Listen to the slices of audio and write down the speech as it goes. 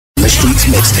Streets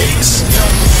Mixtapes.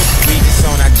 We just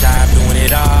on our job doing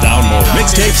it all. Download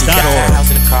mixtapes.org. She got a house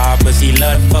in the car, but she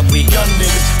love to fuck with young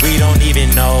niggas. We don't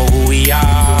even know who we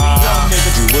are.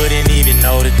 You wouldn't even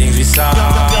know the things we saw.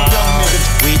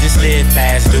 We just live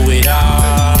fast, do it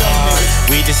all.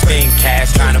 We just spend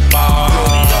cash trying to ball.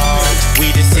 We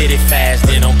just hit it fast,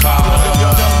 then on call.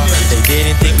 They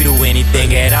didn't think we do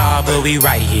anything at all, but we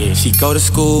right here. She go to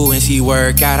school and she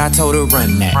work out, I told her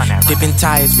run that. Dipping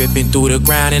tires, ripping through the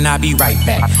ground, and I'll be right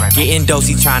back. Getting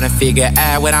dosey, trying to figure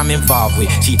out what I'm involved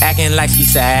with. She acting like she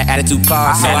sad, attitude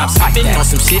clause, so I'm popping on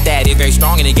some shit that is very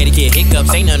strong and it get a kid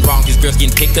hiccups. Ain't nothing wrong, this girl's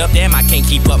getting picked up. Damn, I can't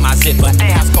keep up my zipper.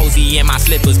 House cozy in my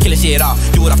slippers, killing shit off.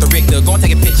 Do it off the Richter, go and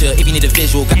take a picture if you need a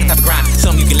visual. Got the type of grind,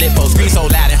 some you can live for. Scream so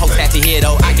loud and hope that you hear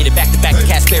though. I get it back to back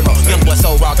with Cash Sparrow. Young boy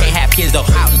so raw, can't have kids though.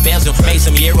 Out in Belgium, made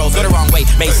some euros. Go the wrong way,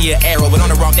 may see an arrow, but on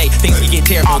the wrong day, things can get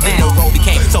terrible. Then the road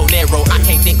became so narrow, I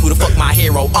can't think who the fuck my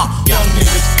hero. Young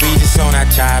niggas, we just on our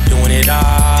job doing it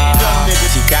all.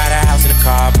 She got a house in the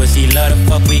car, but she love to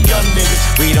fuck with young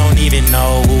niggas. We don't even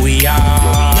know who we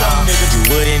are. You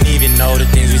wouldn't even know the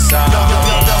things we saw.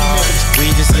 We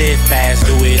just live fast,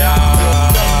 do it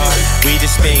all. We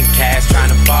just spend cash trying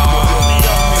to ball.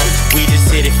 We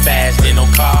just hit it fast, then no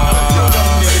call.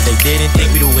 They didn't think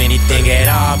we do anything at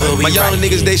all, but we my young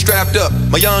niggas, they strapped up.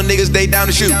 My young niggas, they down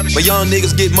to shoot. My young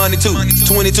niggas get money too.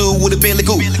 22 with a Bentley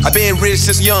coupe. I been rich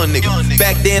since a young nigga.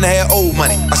 Back then I had old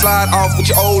money. I slide off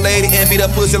with your old lady and beat up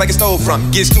pussy like it stole from.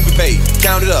 Get stupid paid,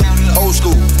 count it up. Old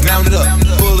school, mount it up.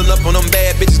 Pulling up on them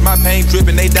bad bitches, my pain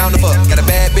dripping, they down the fuck. Got a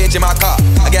bad bitch in my car.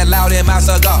 I got loud in my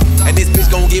cigar. And this bitch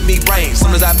gon' give me brains.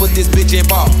 Soon as I put this bitch in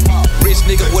bar. Rich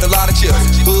nigga with a lot of chips.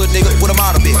 Hood nigga with a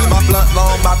model bitch. My blunt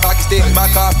long, my pocket stick. My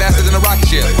car faster than a rocket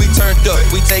ship. We turned up,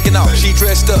 we taking off. She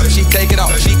dressed up, she take it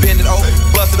off. She bend it over,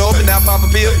 bust it open, now pop a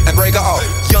pill and break her off.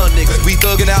 Young niggas, we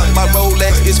thugging out. My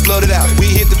Rolex is flooded out.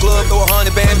 We hit the club, throw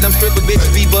 100 bands. Them stripper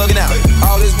bitches be bugging out.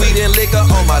 All this weed and liquor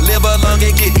on my liver, lung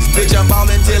and kidneys. Bitch, I'm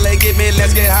ballin' till they get me.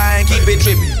 Let's get high and keep it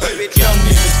trippin'. Young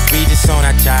niggas, we just on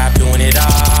our job doing it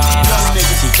all.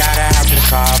 She got a house in the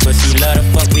car, but she love to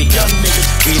fuck with young niggas.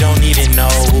 We don't even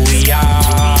know who we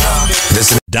are.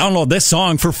 Download this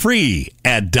song for free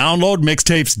at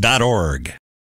downloadmixtapes.org.